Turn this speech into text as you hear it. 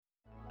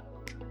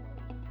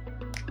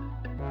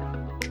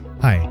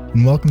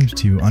and welcome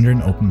to Under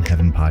an Open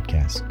Heaven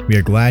podcast. We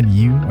are glad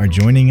you are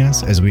joining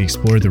us as we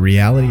explore the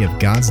reality of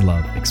God's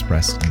love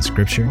expressed in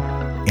Scripture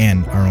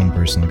and our own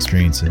personal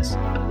experiences.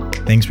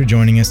 Thanks for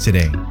joining us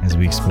today as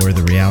we explore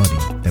the reality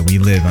that we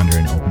live under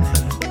an open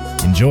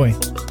heaven. Enjoy!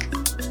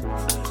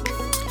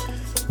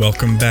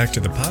 Welcome back to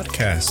the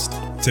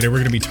podcast. Today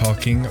we're going to be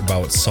talking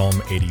about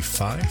Psalm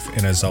 85,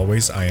 and as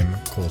always, I am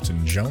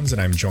Colton Jones,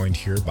 and I'm joined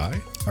here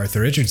by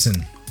Arthur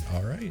Richardson.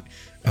 All right.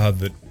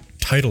 The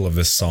title of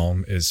this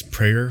psalm is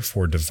Prayer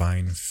for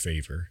Divine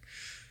Favor.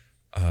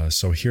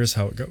 So here's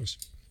how it goes.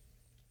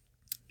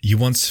 You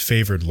once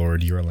favored,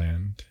 Lord, your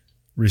land,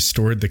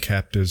 restored the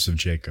captives of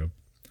Jacob.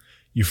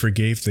 You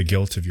forgave the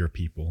guilt of your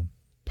people,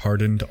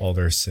 pardoned all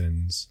their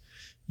sins.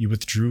 You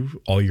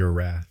withdrew all your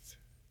wrath,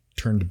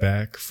 turned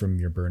back from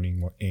your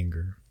burning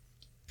anger.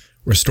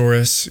 Restore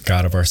us,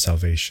 God of our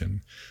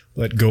salvation.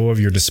 Let go of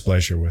your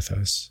displeasure with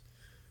us.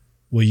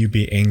 Will you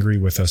be angry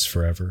with us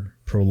forever,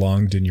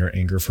 prolonged in your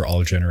anger for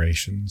all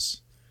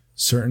generations?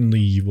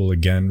 Certainly you will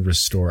again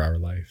restore our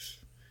life,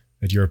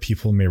 that your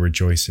people may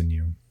rejoice in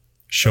you.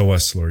 Show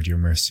us, Lord, your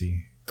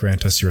mercy.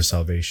 Grant us your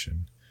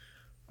salvation.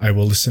 I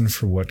will listen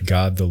for what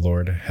God the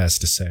Lord has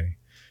to say.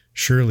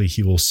 Surely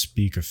he will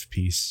speak of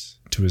peace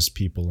to his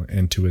people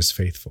and to his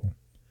faithful.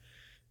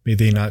 May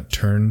they not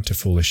turn to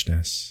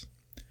foolishness.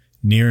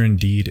 Near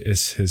indeed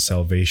is his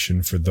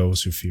salvation for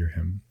those who fear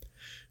him.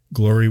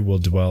 Glory will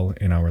dwell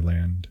in our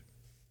land.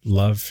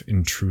 Love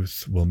and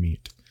truth will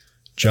meet.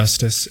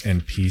 Justice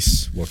and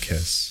peace will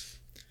kiss.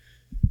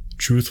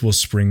 Truth will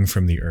spring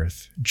from the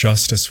earth.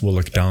 Justice will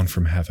look down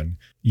from heaven.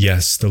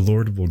 Yes, the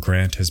Lord will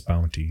grant his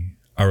bounty.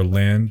 Our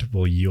land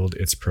will yield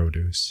its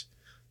produce.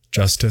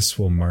 Justice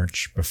will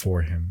march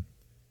before him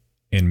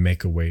and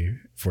make a way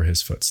for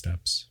his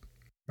footsteps.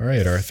 All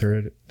right,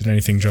 Arthur, did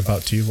anything jump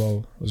out to you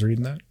while I was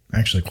reading that?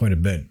 Actually, quite a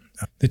bit.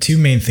 The two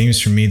main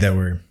themes for me that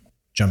were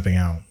jumping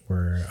out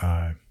were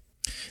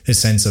the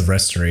sense of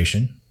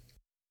restoration,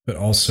 but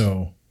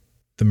also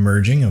the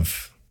merging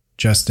of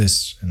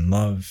justice and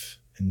love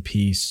and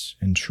peace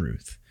and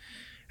truth,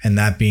 and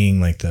that being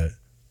like the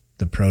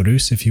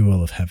produce, if you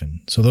will, of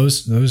heaven. So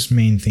those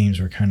main themes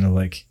were kind of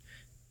like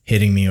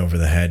hitting me over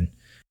the head.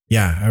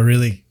 Yeah, a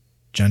really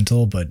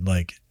gentle but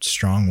like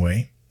strong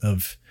way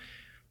of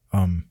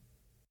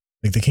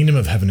like the kingdom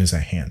of heaven is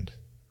at hand.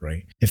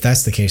 Right? If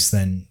that's the case,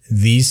 then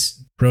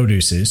these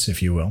produces,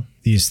 if you will,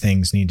 these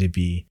things need to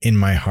be in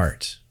my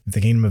heart. If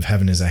the kingdom of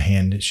heaven is a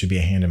hand, it should be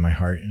a hand in my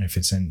heart. And if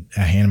it's in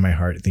a hand in my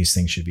heart, these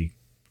things should be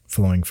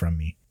flowing from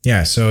me.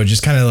 Yeah. So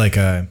just kind of like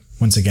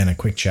once again, a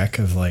quick check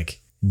of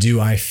like, do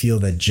I feel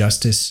that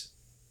justice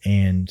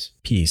and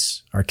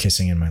peace are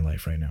kissing in my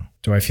life right now?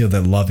 Do I feel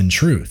that love and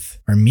truth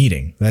are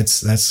meeting?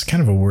 That's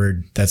kind of a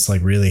word that's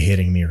like really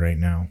hitting me right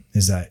now,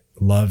 is that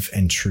love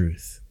and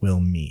truth will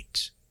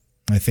meet.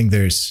 I think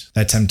there's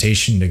that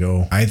temptation to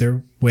go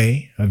either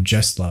way of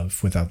just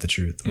love without the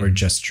truth or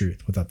just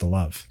truth without the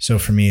love. So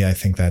for me, I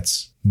think that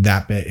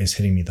bit is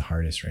hitting me the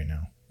hardest right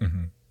now.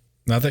 Mm-hmm.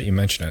 Now that you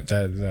mention it,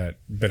 that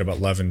bit about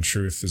love and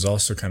truth is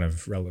also kind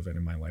of relevant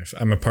in my life.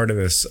 I'm a part of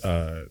this.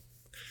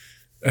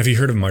 Have you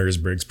heard of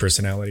Myers-Briggs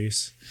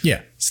personalities?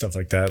 Yeah. Stuff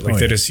like that. Like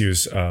they just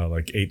use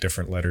like 8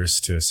 different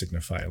letters to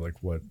signify like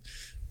what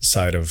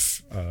side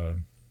of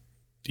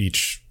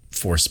each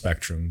 4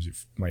 spectrums you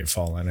might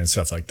fall on and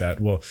stuff like that.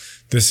 Well,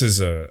 there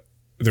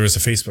was a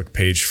Facebook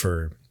page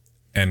for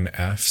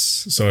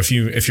NFs. So if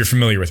you're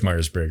familiar with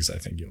Myers-Briggs, I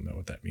think you'll know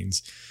what that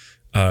means.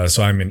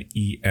 So I'm an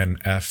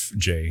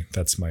ENFJ.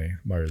 That's my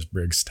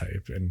Myers-Briggs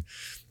type. And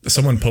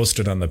someone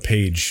posted on the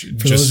page.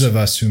 For those of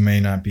us who may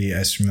not be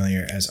as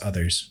familiar as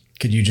others,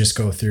 could you just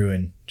go through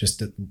and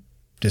just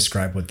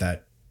describe what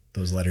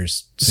those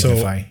letters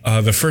signify?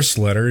 So the first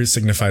letter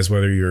signifies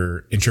whether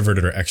you're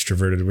introverted or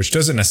extroverted, which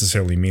doesn't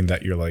necessarily mean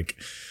that you're like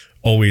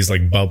always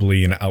like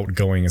bubbly and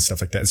outgoing and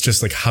stuff like that. It's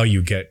just like how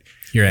you get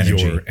your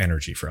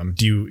energy from.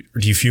 Do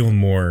you feel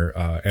more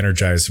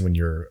energized when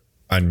you're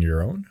on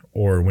your own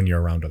or when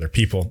you're around other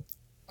people?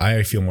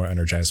 I feel more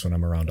energized when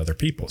I'm around other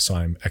people, so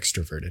I'm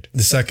extroverted.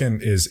 The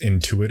second is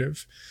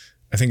intuitive.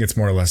 I think it's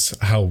more or less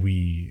how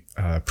we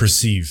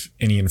perceive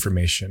any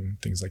information,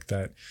 things like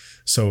that.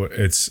 So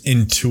it's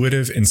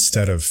intuitive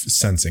instead of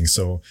sensing.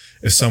 So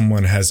if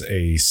someone has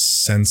a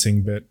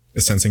sensing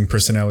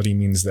personality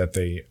means that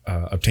they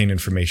obtain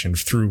information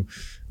through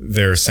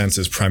their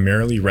senses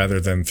primarily rather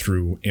than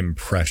through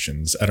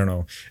impressions. I don't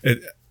know.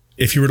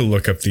 If you were to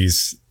look up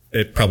these,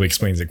 it probably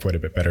explains it quite a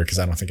bit better because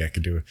I don't think I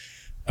could do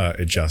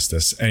it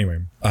justice.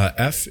 Anyway,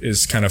 F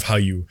is kind of how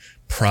you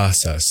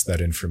process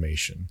that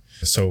information.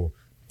 So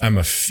I'm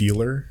a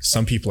feeler.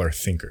 Some people are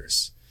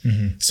thinkers.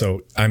 Mm-hmm.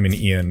 So I'm an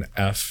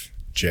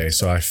ENFJ.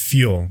 So I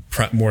feel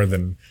more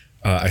than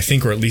I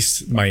think, or at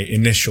least my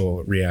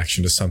initial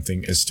reaction to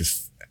something is to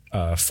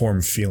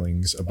form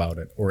feelings about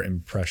it or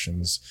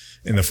impressions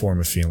in the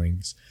form of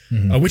feelings,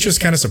 which is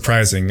kind of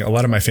surprising. A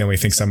lot of my family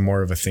thinks I'm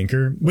more of a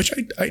thinker, which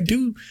I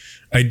do.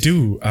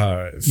 You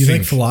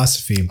like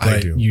philosophy,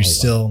 but you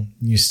still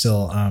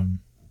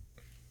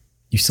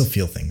you still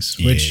feel things,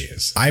 which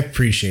Yes. I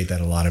appreciate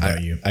that a lot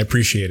about you. I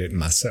appreciate it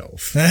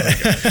myself.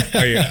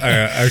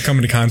 I come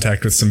into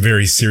contact with some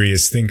very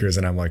serious thinkers,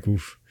 and I'm like,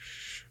 oof.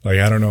 Like,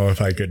 I don't know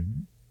if I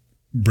could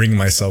bring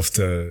myself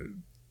to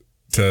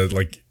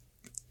like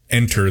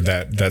enter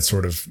that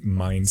sort of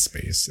mind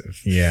space.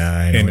 Yeah,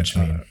 I know what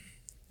you mean.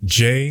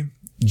 J.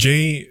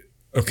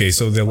 Okay,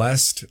 so the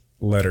last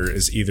letter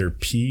is either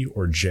P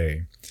or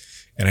J,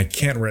 and I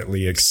can't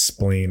rightly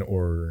explain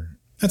or.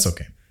 That's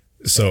okay.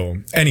 So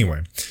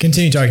anyway,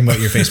 Continue talking about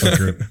your Facebook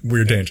group.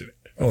 weird tangent.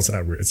 Well, it's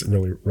not weird. It's a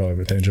really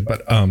relevant tangent.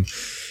 But and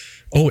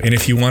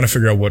if you want to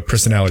figure out what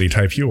personality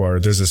type you are,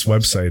 there's this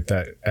website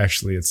that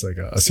actually it's like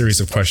a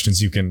series of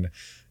questions you can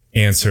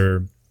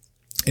answer.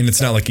 And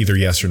it's not like either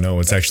yes or no.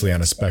 It's actually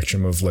on a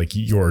spectrum of like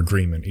your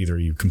agreement. Either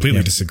you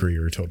completely disagree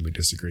or totally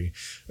disagree.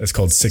 It's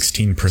called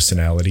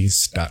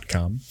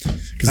 16personalities.com.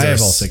 I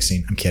have all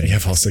 16. I'm kidding. You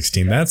have all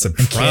 16. That's a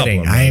problem.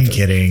 Kidding. I am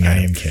kidding.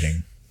 I am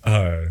kidding.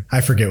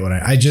 I forget what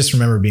I just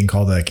remember being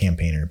called a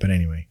campaigner, but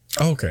anyway.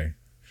 Oh, okay.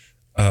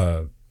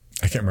 I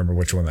can't remember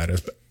which one that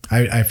is, but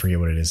I forget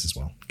what it is as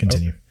well.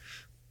 Continue.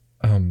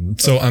 Okay.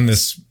 So on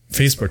this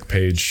Facebook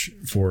page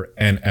for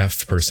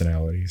NF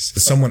personalities,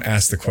 someone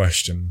asked the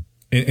question,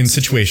 in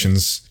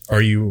situations,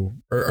 are you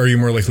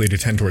more likely to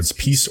tend towards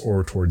peace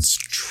or towards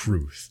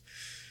truth?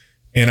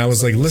 And I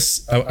was like,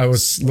 I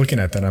was looking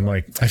at that. I'm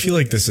like, I feel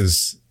like this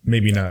is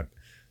maybe not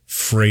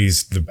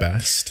phrased the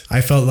best.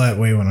 I felt that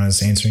way when I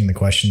was answering the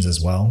questions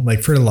as well.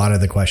 Like for a lot of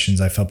the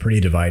questions, I felt pretty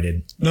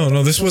divided.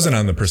 No, this wasn't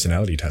on the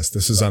personality test.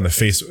 This is on this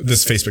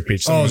Facebook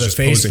page. Someone was just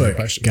posing a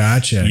question.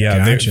 Gotcha.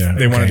 Yeah, gotcha.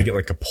 They wanted to get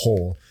like a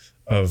poll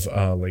of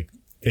like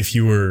if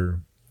you were,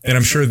 and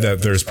I'm sure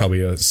that there's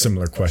probably a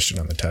similar question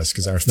on the test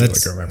because I feel like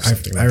I remember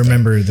something. I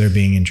remember there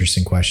being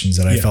interesting questions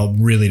that I felt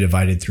really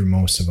divided through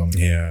most of them.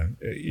 Yeah.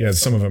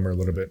 Some of them are a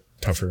little bit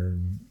tougher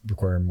and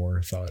require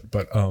more thought,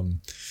 but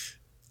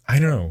I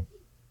don't know.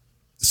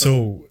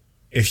 So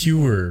if you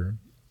were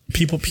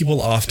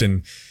people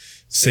often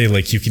say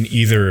like you can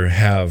either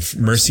have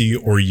mercy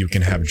or you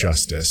can have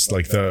justice.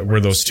 Like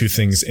where those two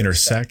things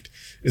intersect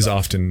is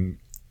often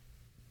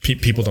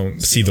people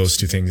don't see those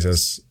two things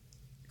as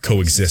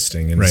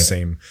coexisting in the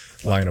same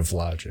line of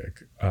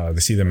logic. They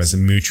see them as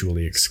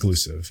mutually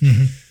exclusive.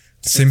 Mm-hmm.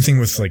 Same thing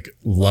with like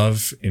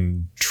love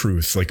and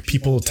truth. Like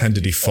people tend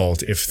to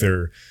default if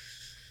they're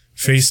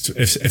faced,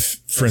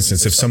 if for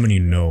instance, if someone you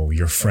know,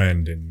 your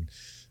friend, and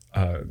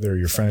they're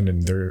your friend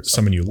and they're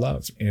someone you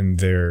love and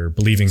they're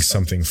believing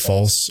something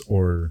false,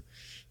 or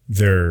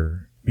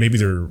maybe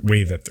their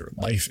way that their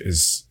life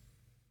is,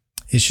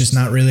 it's just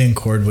not really in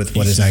accord with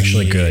what is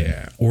actually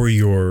good. Or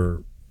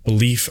your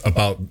belief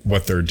about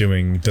what they're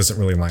doing doesn't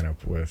really line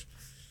up with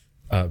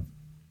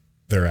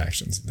their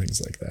actions and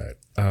things like that.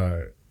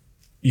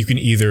 You can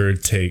either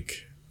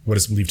take what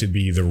is believed to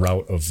be the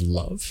route of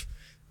love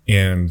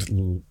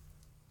and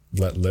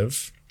let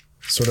live,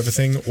 sort of a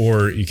thing,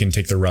 or you can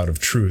take the route of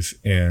truth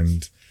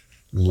and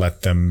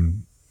let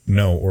them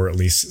know, or at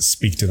least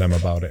speak to them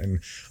about it. And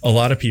a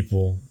lot of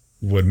people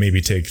would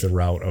maybe take the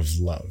route of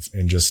love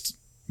and just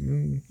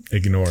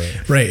ignore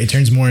it. Right. It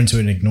turns more into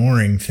an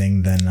ignoring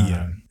thing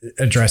than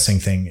addressing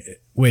thing,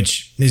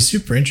 which is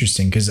super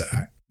interesting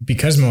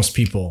because most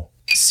people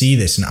see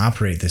this and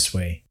operate this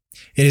way.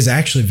 It is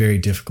actually very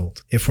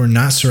difficult if we're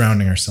not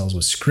surrounding ourselves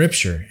with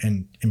scripture,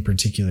 and in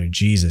particular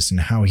Jesus and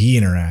how he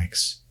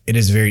interacts. It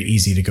is very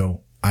easy to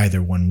go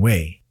either one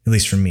way, at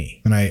least for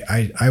me. And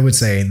I would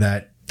say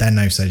that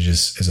knife's edge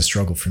is a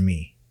struggle for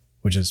me,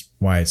 which is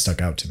why it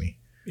stuck out to me.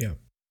 Yeah.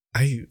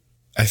 I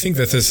think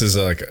that this is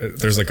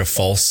there's like a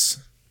false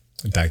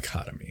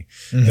dichotomy,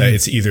 that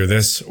it's either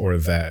this or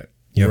that.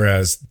 Yep.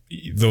 Whereas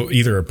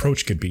either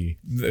approach could be,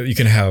 you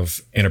can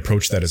have an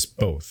approach that is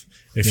both.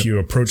 If you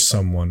approach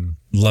someone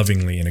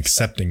lovingly and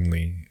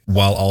acceptingly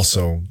while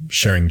also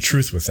sharing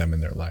truth with them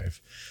in their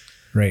life.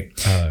 Right.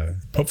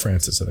 Pope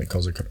Francis, I think,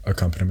 calls it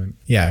accompaniment.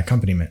 Yeah,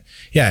 accompaniment.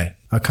 Yeah,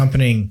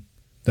 accompanying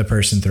the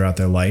person throughout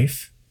their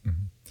life.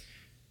 Mm-hmm.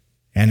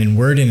 And in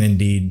word and in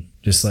deed,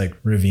 just like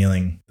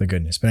revealing the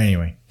goodness. But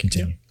anyway,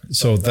 continue. Yeah.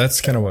 So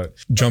that's kind of what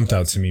jumped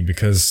out to me,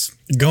 because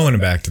going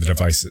back to the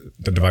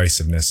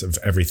divisiveness of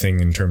everything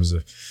in terms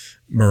of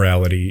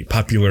morality,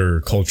 popular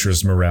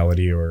culture's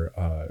morality or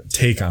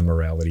take on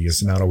morality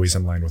is not always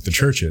in line with the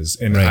church's.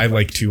 And I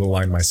like to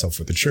align myself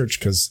with the church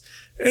because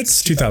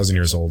it's 2,000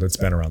 years old. It's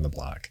been around the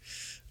block.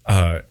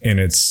 And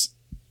it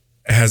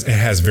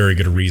has very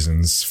good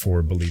reasons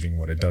for believing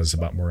what it does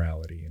about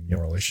morality and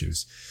moral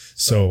issues.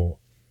 So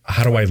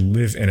how do I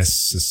live in a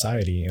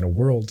society, in a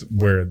world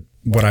where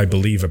what I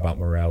believe about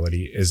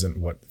morality isn't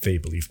what they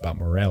believe about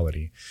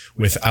morality,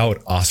 without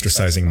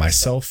ostracizing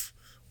myself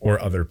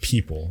or other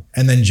people?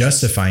 And then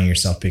justifying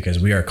yourself because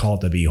we are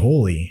called to be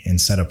holy and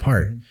set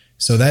apart. Mm-hmm.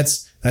 So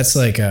that's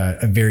like a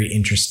very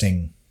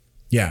interesting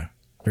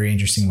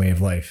way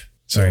of life.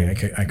 Sorry,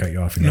 I cut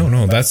you off again.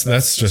 No,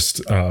 that's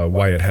just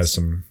why it has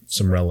some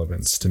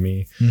relevance to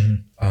me.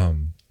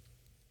 Mm-hmm.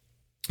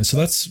 So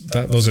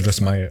those are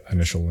just my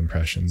initial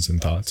impressions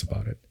and thoughts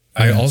about it.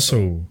 I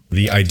also,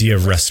 the idea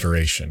of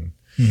restoration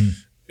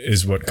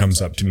is what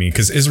comes up to me,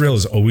 because Israel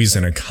is always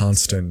in a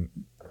constant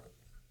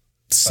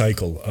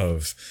cycle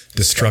of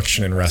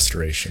destruction and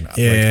restoration.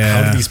 Yeah.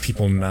 Like, how do these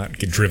people not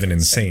get driven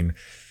insane?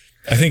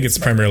 I think it's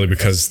primarily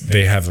because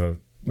they have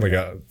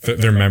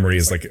their memory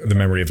is like the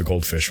memory of a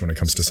goldfish when it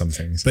comes to some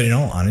things. But in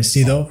all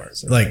honesty, though,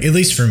 like, at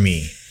least for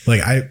me,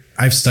 like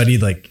I've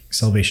studied like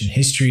salvation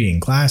history in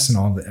class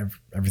and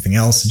everything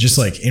else, just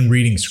like in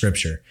reading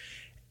scripture.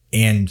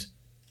 And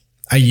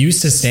I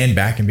used to stand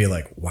back and be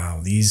like,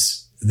 wow,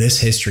 this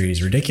history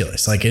is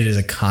ridiculous. Like, it is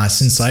a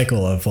constant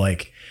cycle of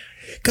like,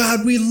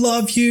 God, we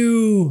love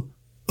you.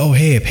 Oh,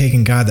 hey, a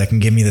pagan God that can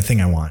give me the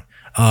thing I want.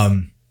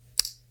 I'm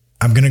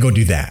going to go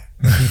do that.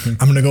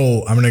 I'm going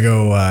to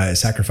go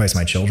sacrifice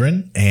my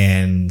children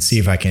and see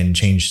if I can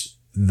change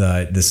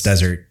this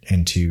desert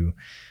into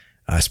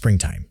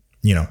springtime.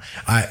 You know,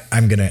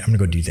 I'm going to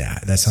go do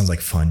that. That sounds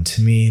like fun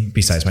to me.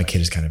 Besides, my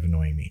kid is kind of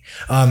annoying me.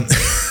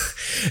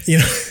 You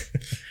know,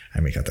 I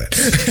may cut that.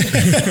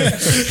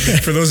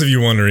 For those of you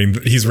wondering,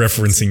 he's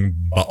referencing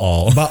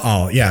Baal.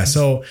 Baal, yeah.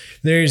 So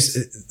there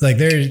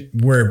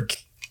were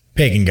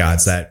pagan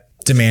gods that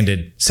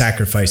demanded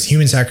sacrifice,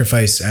 human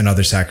sacrifice and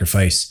other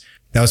sacrifice.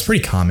 That was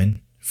pretty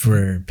common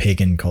for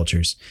pagan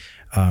cultures,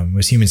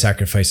 was human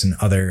sacrifice and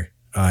other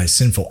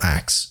sinful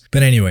acts.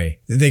 But anyway,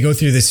 they go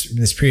through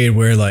this period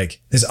where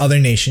like this other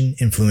nation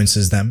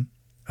influences them,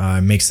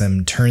 makes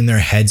them turn their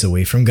heads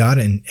away from God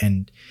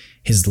and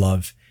his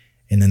love.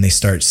 And then they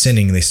start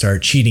sinning, they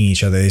start cheating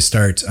each other, they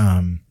start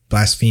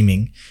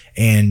blaspheming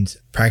and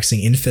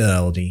practicing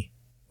infidelity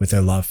with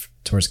their love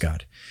towards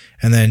God.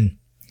 And then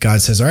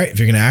God says, all right, if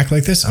you're going to act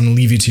like this, I'm going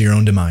to leave you to your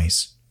own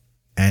demise.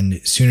 And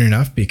soon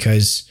enough,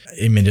 because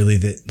admittedly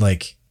that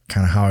like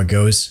kind of how it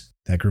goes,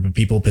 that group of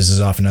people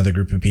pisses off another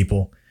group of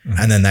people. Mm-hmm.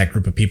 And then that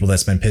group of people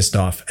that's been pissed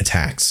off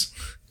attacks.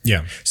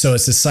 Yeah. So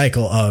it's this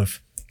cycle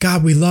of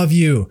God, we love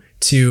you,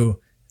 to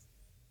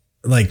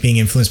like being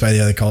influenced by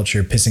the other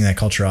culture, pissing that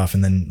culture off,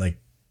 and then like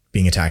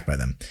being attacked by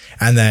them.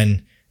 And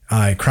then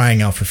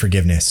crying out for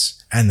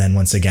forgiveness. And then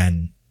once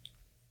again,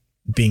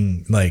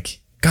 being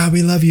like, God,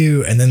 we love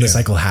you. And then the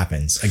cycle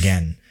happens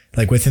again,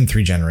 like within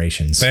 3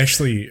 generations.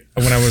 Actually,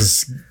 when I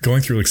was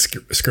going through like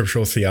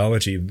scriptural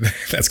theology,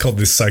 that's called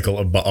the cycle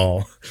of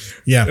Baal.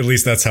 Yeah. At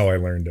least that's how I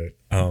learned it.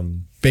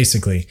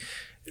 Basically.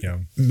 Yeah.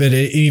 But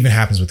it even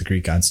happens with the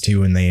Greek gods too,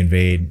 when they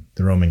invade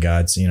the Roman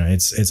gods. You know,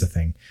 it's a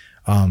thing.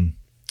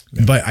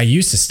 But I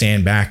used to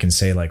stand back and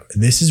say like,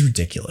 this is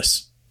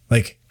ridiculous.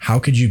 Like, how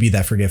could you be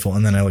that forgetful?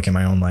 And then I look at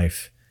my own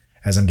life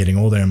as I'm getting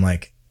older. I'm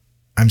like,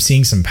 I'm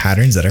seeing some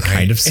patterns that are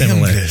kind of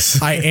similar.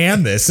 I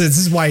am this. This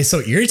is why it's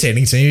so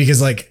irritating to me,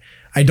 because like,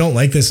 I don't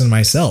like this in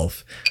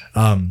myself.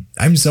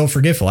 I'm so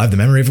forgetful. I have the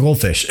memory of a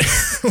goldfish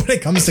when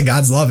it comes to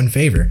God's love and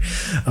favor.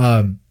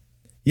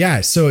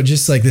 So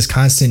just like this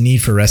constant need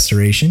for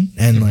restoration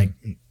and like,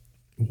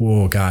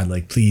 whoa, God,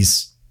 like,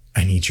 please,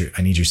 I need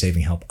your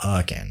saving help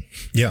again.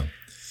 Yeah.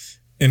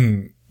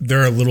 And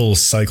there are little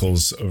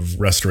cycles of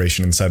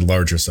restoration inside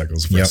larger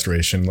cycles of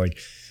restoration. Like,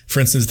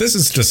 for instance, this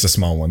is just a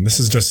small one. This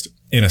is just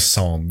in a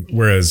psalm,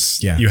 whereas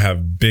you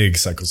have big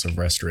cycles of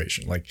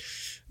restoration. Like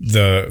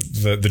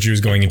the Jews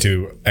going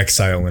into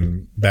exile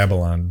in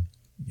Babylon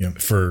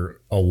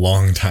for a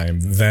long time,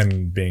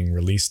 then being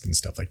released and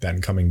stuff like that,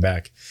 and coming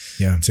back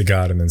to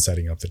God, and then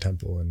setting up the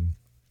temple and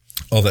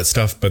all that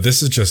stuff. But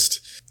this is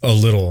just a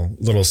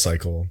little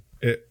cycle.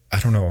 I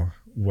don't know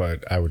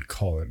what I would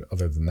call it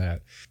other than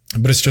that,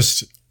 but it's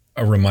just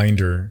a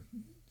reminder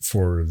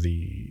for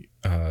the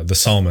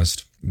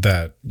psalmist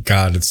that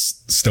God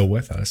is still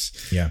with us.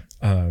 Yeah.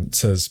 It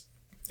says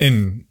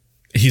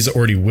he's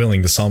already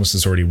willing, the psalmist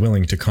is already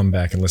willing to come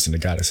back and listen to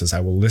God. It says, I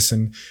will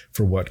listen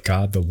for what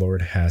God, the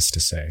Lord, has to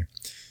say.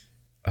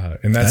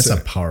 And that's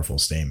a powerful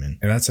statement.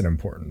 And that's an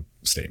important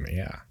statement.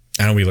 Yeah.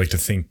 And we like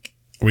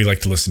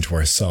to listen to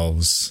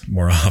ourselves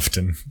more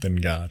often than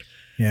God.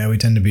 Yeah. We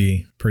tend to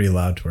be pretty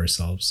loud to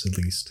ourselves, at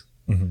least.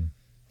 Mm-hmm.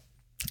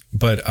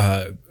 But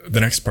the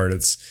next part,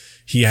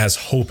 he has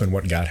hope in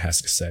what God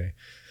has to say.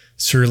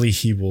 Surely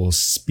he will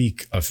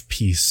speak of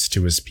peace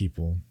to his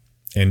people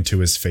and to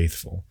his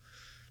faithful.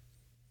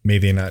 May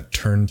they not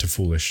turn to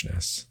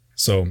foolishness.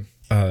 So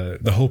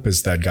the hope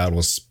is that God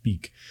will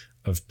speak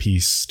of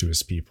peace to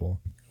his people.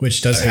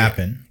 Which does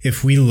happen.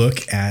 If we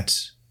look at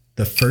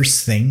the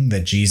first thing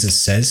that Jesus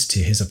says to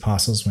his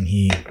apostles when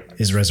he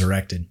is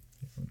resurrected,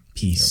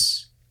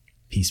 peace,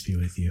 peace be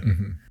with you.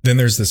 Mm-hmm. Then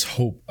there's this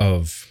hope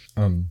of,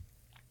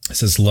 it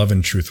says love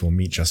and truth will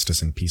meet,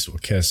 justice and peace will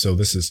kiss. So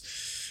this is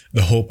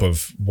the hope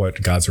of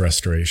what God's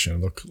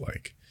restoration looks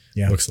like.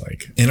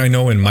 And I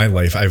know in my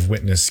life, I've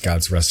witnessed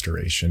God's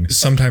restoration,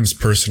 sometimes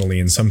personally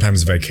and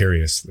sometimes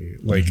vicariously.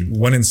 Like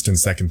one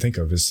instance I can think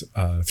of is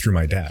through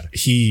my dad.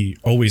 He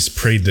always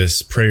prayed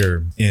this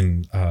prayer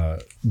in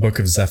book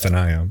of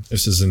Zephaniah.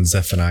 This is in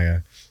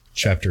Zephaniah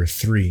chapter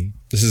 3.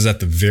 This is at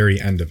the very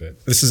end of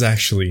it. This is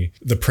actually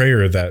the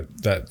prayer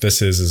that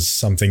this is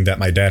something that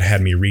my dad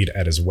had me read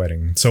at his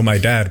wedding. So my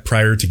dad,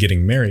 prior to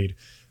getting married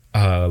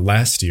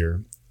last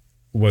year,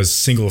 was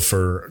single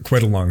for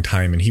quite a long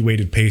time, and he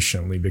waited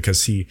patiently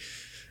because he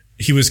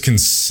he was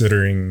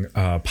considering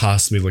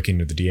possibly looking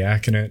to the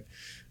diaconate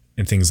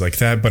and things like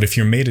that. But if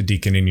you're made a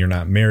deacon and you're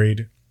not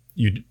married,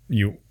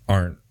 you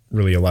aren't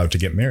really allowed to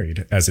get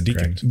married as a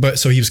deacon. Correct. But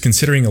so he was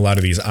considering a lot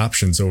of these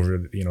options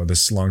over,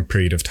 this long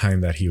period of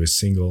time that he was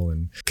single,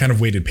 and kind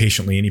of waited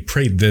patiently. And he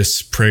prayed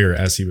this prayer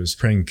as he was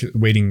praying,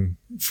 waiting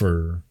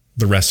for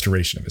the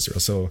restoration of Israel.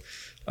 So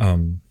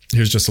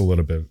here's just a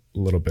little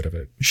bit of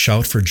it.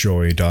 Shout for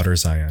joy, daughter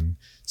Zion.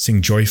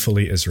 Sing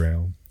joyfully,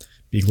 Israel.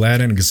 Be glad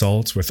and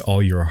exult with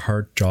all your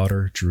heart,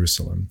 daughter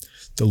Jerusalem.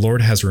 The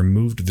Lord has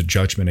removed the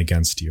judgment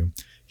against you.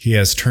 He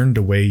has turned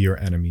away your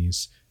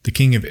enemies. The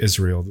King of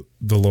Israel,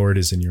 the Lord,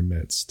 is in your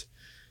midst.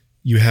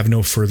 You have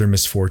no further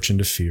misfortune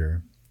to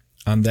fear.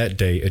 On that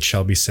day it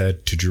shall be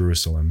said to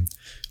Jerusalem,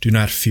 do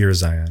not fear,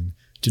 Zion.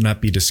 Do not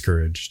be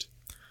discouraged.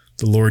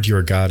 The Lord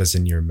your God is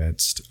in your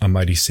midst, a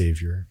mighty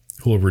Savior,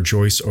 who will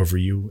rejoice over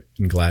you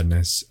in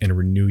gladness and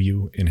renew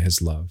you in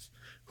his love,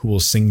 who will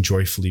sing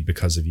joyfully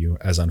because of you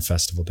as on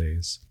festival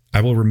days.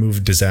 I will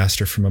remove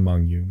disaster from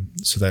among you,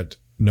 so that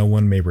no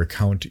one may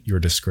recount your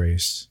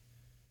disgrace.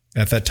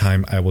 At that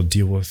time I will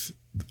deal with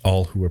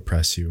all who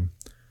oppress you.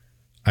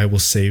 I will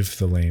save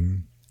the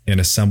lame and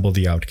assemble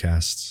the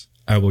outcasts.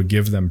 I will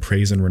give them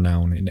praise and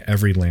renown in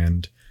every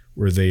land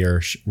where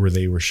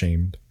they were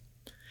shamed.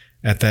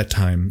 At that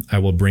time I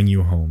will bring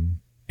you home,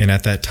 and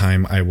at that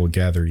time I will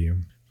gather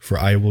you, for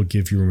I will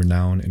give you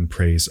renown and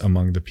praise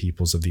among the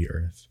peoples of the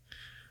earth,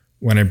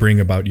 when I bring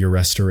about your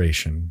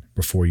restoration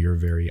before your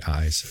very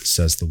eyes,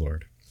 says the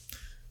Lord.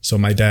 So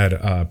my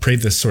dad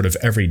prayed this sort of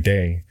every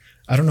day.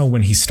 I don't know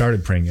when he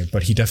started praying it,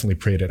 but he definitely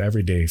prayed it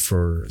every day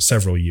for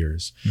several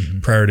years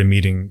prior to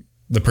meeting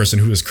the person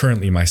who is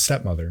currently my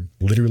stepmother.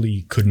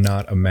 Literally could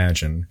not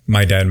imagine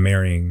my dad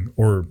marrying,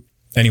 or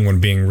anyone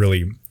being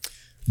really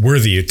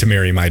worthy to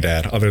marry my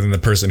dad other than the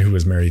person who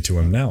is married to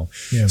him now.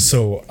 Yeah.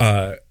 So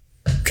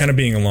kind of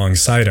being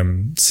alongside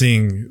him,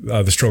 seeing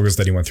the struggles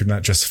that he went through,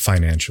 not just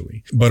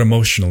financially, but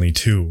emotionally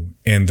too,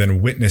 and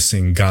then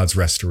witnessing God's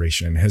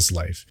restoration in his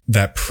life,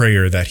 that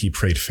prayer that he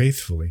prayed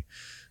faithfully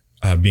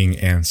being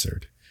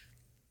answered.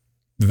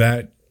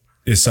 That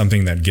is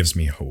something that gives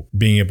me hope,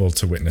 being able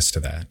to witness to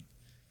that.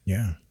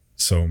 Yeah.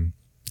 So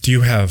do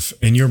you have,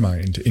 in your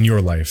mind, in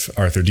your life,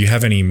 Arthur, do you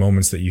have any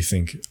moments that you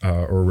think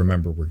or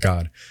remember where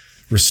God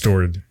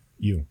restored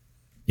you?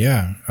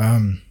 Yeah.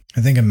 I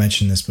think I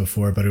mentioned this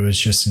before, but it was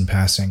just in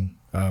passing,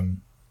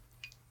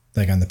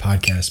 like on the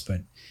podcast.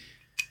 But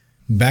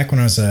back when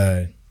I was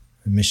a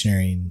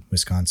missionary in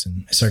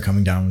Wisconsin, I started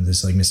coming down with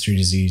this like mystery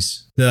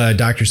disease. The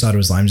doctors thought it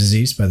was Lyme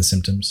disease by the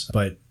symptoms,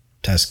 but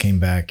tests came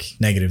back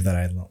negative that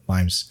I had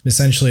Lyme's.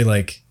 Essentially,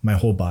 like my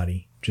whole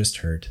body just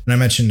hurt. And I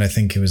mentioned, I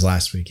think it was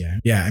last week.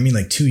 Yeah. I mean,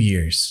 like 2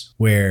 years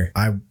where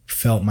I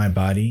felt my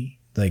body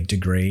like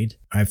degrade.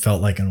 I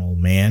felt like an old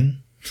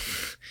man.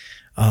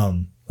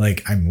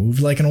 Like I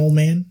moved like an old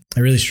man. I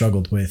really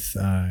struggled with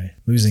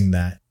losing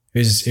that. It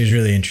was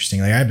really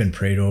interesting. Like I've been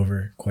prayed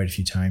over quite a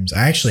few times.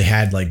 I actually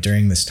had like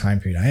during this time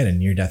period, I had a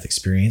near death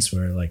experience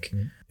where like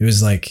it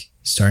was like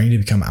starting to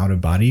become out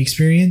of body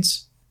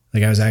experience.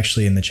 Like I was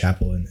actually in the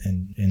chapel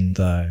in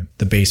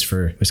the base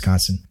for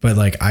Wisconsin, but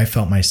like I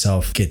felt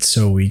myself get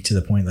so weak to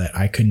the point that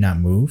I could not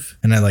move.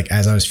 And I like,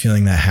 as I was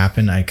feeling that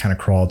happen, I kind of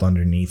crawled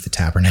underneath the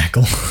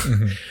tabernacle.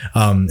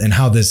 And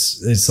how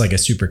it's like a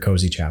super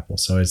cozy chapel.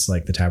 So it's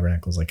like the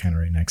tabernacle is like kind of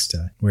right next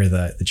to where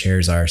the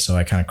chairs are. So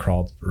I kind of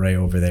crawled right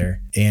over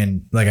there,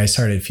 and like I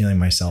started feeling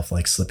myself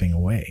like slipping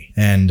away.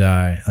 And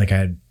like I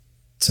had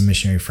some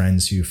missionary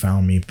friends who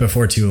found me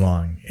before too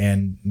long,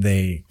 and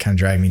they kind of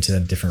dragged me to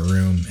a different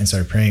room and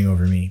started praying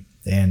over me.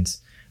 And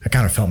I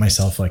kind of felt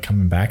myself like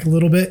coming back a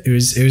little bit. It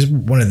was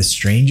one of the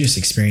strangest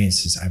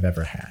experiences I've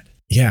ever had.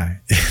 Yeah.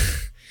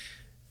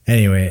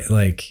 Anyway,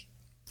 like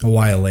a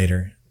while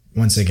later,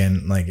 once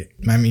again, like,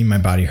 I mean, my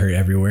body hurt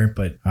everywhere,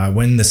 but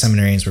when the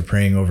seminarians were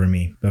praying over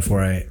me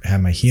before I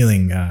had my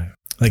healing,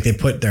 like they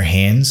put their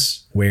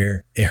hands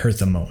where it hurt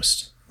the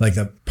most, like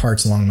the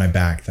parts along my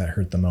back that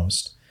hurt the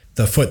most.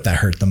 The foot that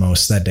hurt the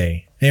most that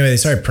day. Anyway, they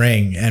started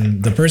praying,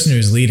 and the person who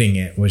was leading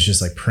it was just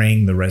like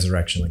praying the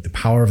resurrection, like the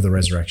power of the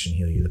resurrection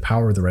heal you, the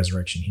power of the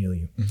resurrection heal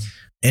you.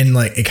 And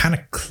like it kind of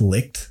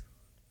clicked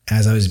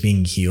as I was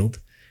being healed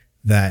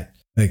that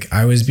like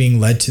I was being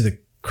led to the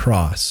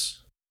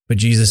cross, but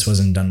Jesus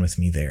wasn't done with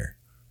me there.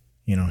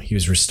 You know, he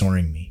was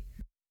restoring me.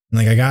 And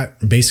like I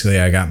got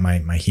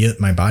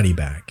my body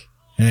back,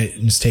 and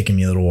it's taken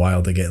me a little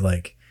while to get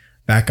like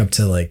back up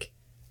to like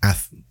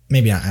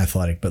maybe not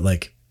athletic, but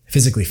like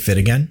physically fit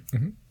again.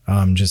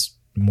 Just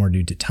more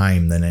due to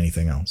time than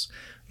anything else.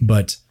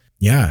 But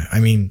yeah, I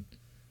mean,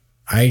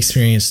 I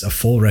experienced a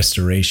full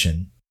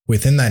restoration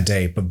within that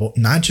day, but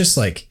not just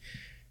like,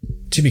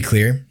 to be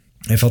clear,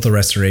 I felt a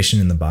restoration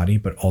in the body,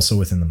 but also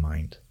within the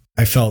mind.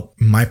 I felt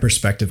my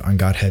perspective on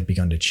God had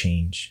begun to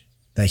change,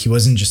 that he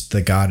wasn't just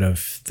the God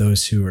of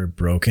those who are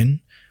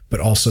broken, but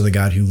also the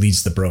God who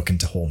leads the broken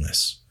to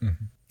wholeness.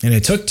 And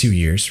it took 2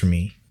 years for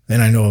me.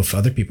 And I know of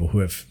other people who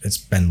it's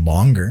been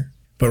longer.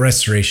 But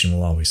restoration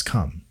will always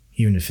come,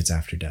 even if it's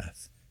after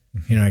death.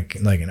 You know,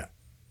 like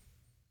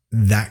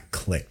that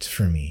clicked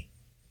for me.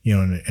 you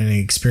know, an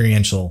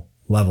experiential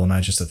level,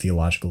 not just a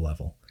theological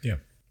level. Yeah.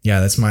 Yeah.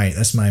 That's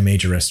my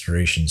major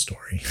restoration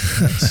story.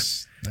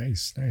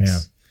 Nice. Yeah.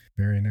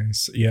 Very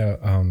nice. Yeah.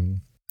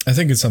 I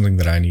think it's something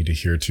that I need to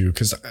hear too,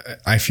 because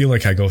I feel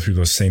like I go through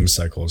those same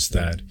cycles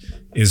that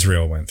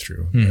Israel went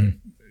through.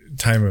 Mm-hmm.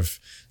 Time of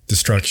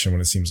destruction when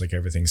it seems like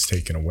everything's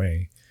taken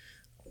away.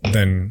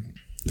 Then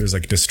there's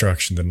like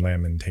destruction, then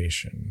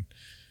lamentation,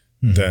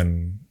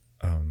 then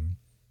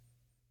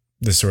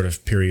this sort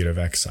of period of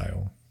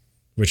exile,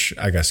 which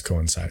I guess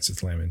coincides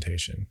with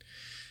lamentation.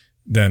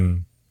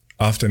 Then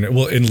often,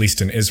 well, at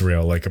least in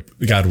Israel, like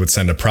God would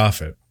send a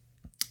prophet,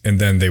 and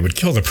then they would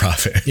kill the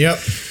prophet. Yep.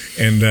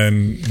 And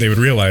then they would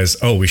realize,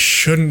 oh, we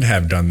shouldn't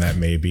have done that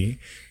maybe.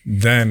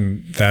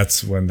 Then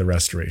that's when the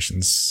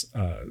restoration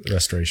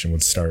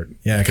would start.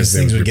 Yeah, because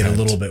things would get a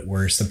little bit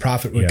worse. The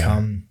prophet would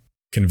come.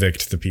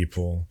 Convict the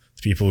people.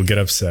 The people would get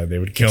upset. They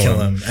would kill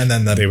him. And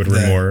then they would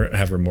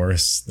have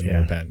remorse,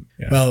 then repent.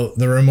 Yeah. Well,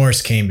 the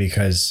remorse came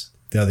because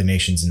the other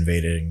nations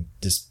invaded and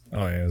just...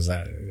 Oh, yeah, was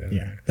that?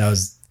 Yeah.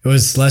 It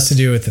was less to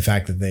do with the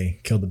fact that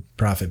they killed the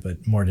prophet,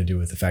 but more to do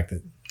with the fact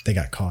that they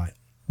got caught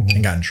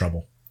and got in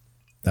trouble.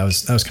 That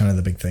was kind of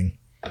the big thing.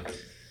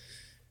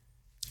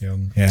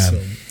 Yeah.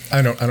 So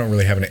I don't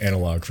really have an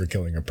analog for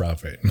killing a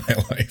prophet in my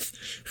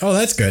life. Oh,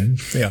 that's good.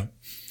 Yeah.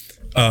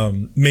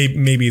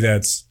 Maybe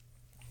that's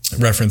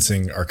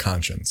referencing our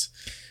conscience.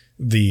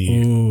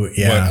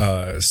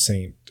 What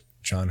Saint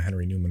John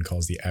Henry Newman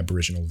calls the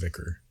aboriginal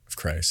vicar of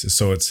Christ.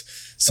 So it's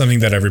something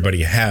that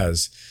everybody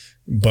has,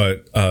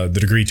 but the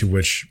degree to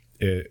which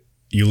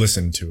you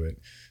listen to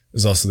it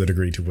is also the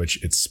degree to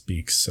which it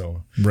speaks.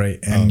 So right,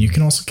 and you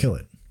can also kill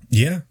it.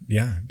 Yeah,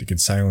 you can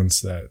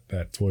silence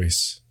that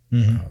voice,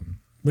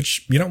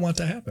 which you don't want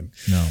to happen.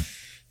 No.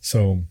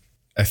 So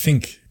I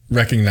think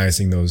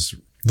recognizing those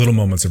little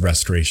moments of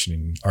restoration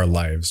in our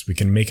lives, we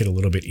can make it a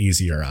little bit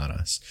easier on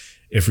us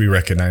if we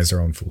recognize our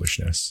own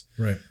foolishness.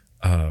 Right.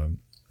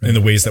 In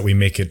the ways that we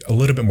make it a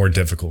little bit more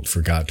difficult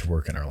for God to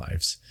work in our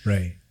lives.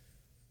 Right.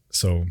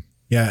 So...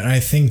 Yeah, and I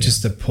think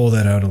just to pull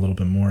that out a little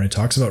bit more, it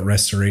talks about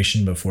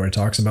restoration before it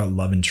talks about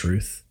love and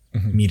truth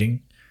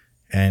meeting,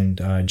 and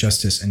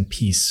justice and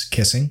peace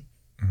kissing.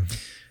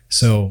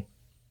 So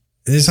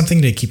there's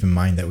something to keep in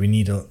mind that we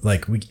need to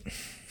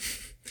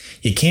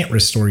you can't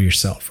restore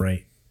yourself,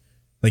 right?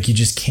 Like you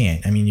just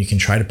can't. I mean, you can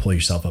try to pull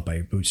yourself up by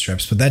your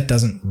bootstraps, but that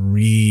doesn't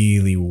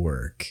really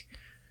work.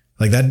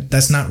 Like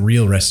that's not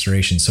real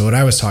restoration. So what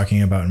I was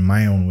talking about in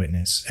my own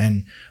witness,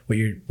 and what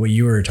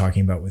you were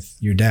talking about with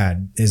your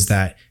dad, is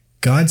that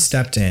God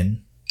stepped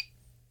in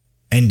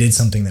and did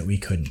something that we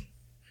couldn't.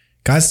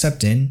 God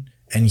stepped in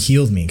and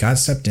healed me. God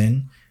stepped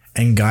in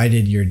and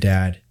guided your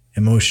dad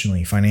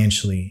emotionally,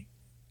 financially,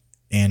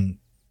 and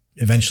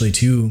eventually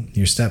to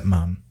your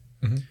stepmom.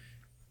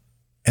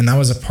 And that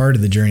was a part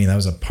of the journey. That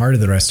was a part of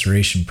the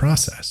restoration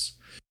process.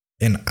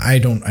 And I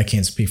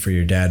can't speak for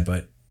your dad,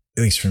 but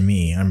at least for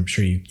me, I'm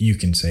sure you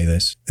can say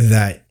this,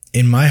 that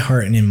in my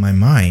heart and in my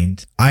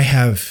mind, I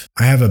have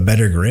a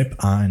better grip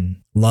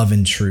on love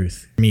and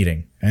truth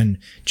meeting and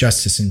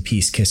justice and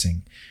peace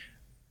kissing.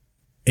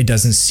 It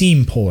doesn't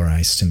seem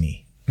polarized to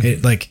me.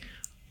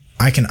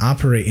 I can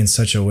operate in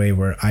such a way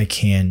where I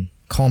can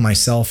call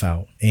myself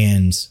out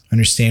and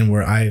understand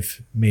where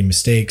I've made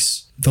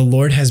mistakes. The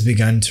Lord has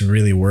begun to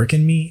really work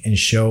in me and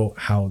show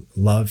how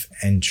love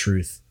and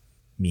truth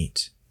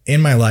meet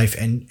in my life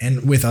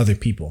and with other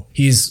people.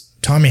 He's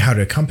taught me how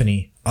to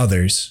accompany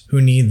others who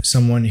need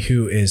someone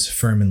who is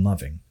firm and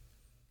loving.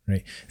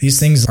 Right. These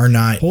things are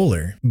not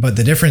polar, but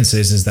the difference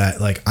is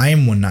that I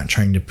am one not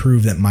trying to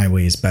prove that my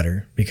way is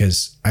better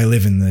because I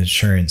live in the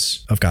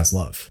assurance of God's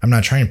love. I'm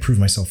not trying to prove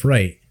myself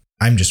right.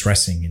 I'm just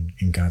resting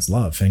in God's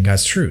love and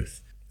God's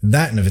truth.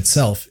 That in of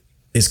itself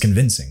is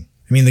convincing.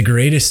 I mean, the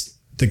greatest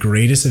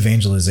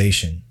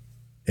evangelization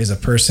is a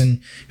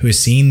person who has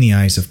seen the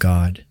eyes of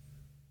God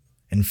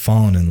and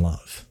fallen in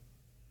love.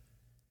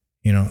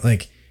 You know,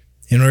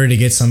 in order to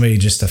get somebody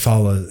just to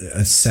follow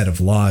a set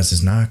of laws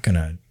it's not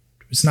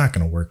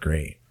going to work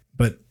great.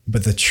 But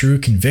the true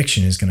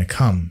conviction is going to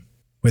come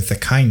with the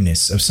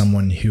kindness of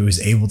someone who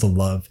is able to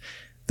love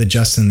the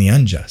just and the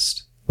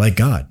unjust, like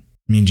God.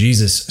 I mean,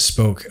 Jesus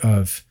spoke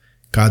of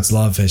God's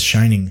love as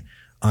shining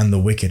on the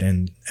wicked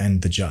and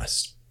the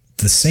just.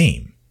 The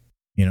same,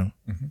 you know?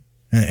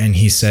 And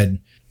he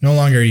said, no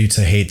longer are you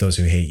to hate those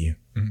who hate you,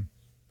 but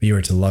you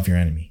are to love your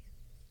enemy.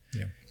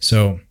 Yeah.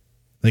 So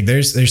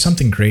there's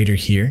something greater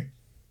here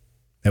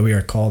that we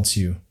are called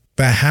to.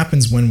 That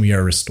happens when we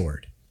are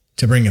restored.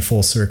 To bring it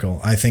full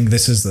circle, I think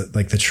this is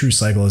the true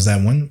cycle is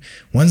that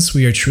once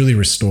we are truly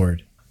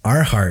restored,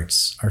 our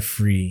hearts are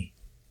free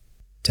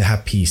to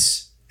have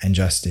peace and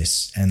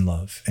justice and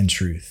love and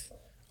truth,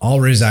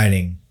 all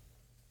residing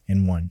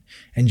in one,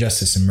 and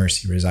justice and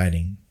mercy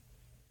residing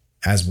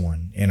as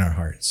one in our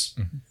hearts.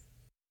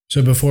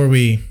 So before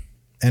we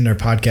end our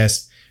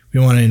podcast, we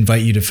want to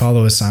invite you to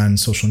follow us on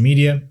social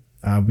media.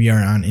 We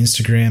are on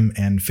Instagram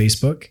and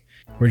Facebook.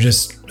 We're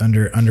just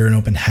under an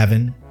open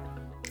heaven.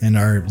 And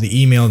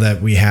the email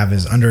that we have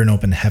is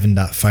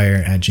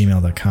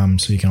underanopenheaven.fire@gmail.com.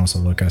 So you can also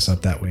look us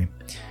up that way.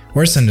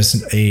 or send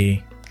us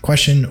a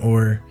question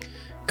or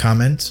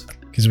comment,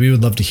 because we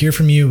would love to hear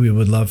from you. We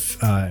would love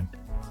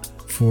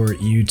for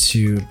you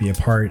to be a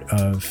part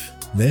of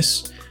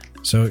this.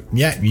 So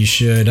yeah, you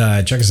should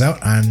check us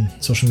out on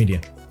social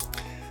media.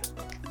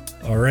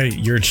 All right,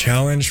 your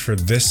challenge for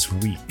this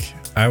week.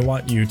 I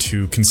want you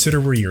to consider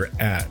where you're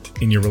at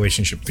in your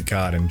relationship with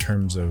God in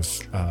terms of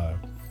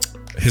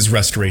his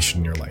restoration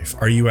in your life.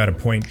 Are you at a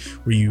point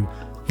where you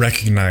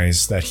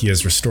recognize that he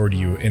has restored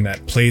you in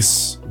that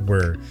place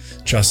where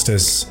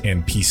justice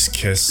and peace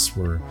kiss,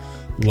 where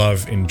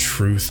love and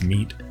truth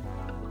meet?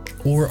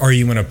 Or are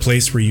you in a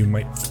place where you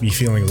might be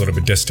feeling a little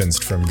bit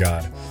distanced from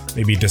God,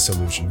 maybe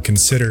disillusioned?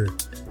 Consider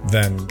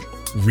then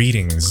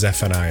reading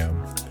Zephaniah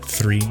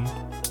 3,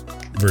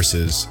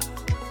 verses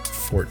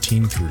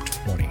 14 through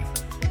 20,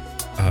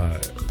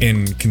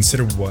 and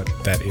consider what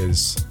that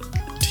is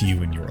to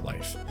you in your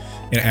life.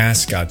 And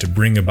ask God to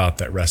bring about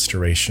that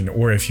restoration,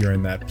 or if you're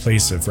in that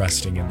place of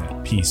resting in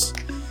that peace,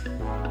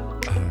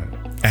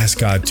 ask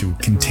God to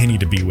continue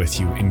to be with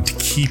you and to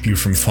keep you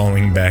from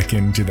falling back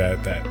into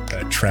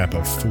that trap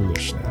of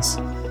foolishness.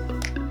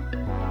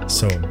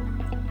 So,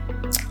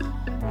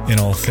 in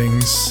all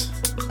things,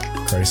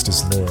 Christ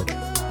is Lord.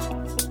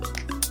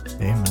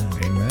 Amen.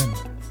 Amen.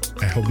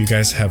 I hope you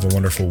guys have a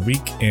wonderful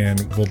week,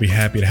 and we'll be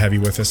happy to have you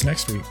with us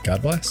next week.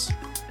 God bless.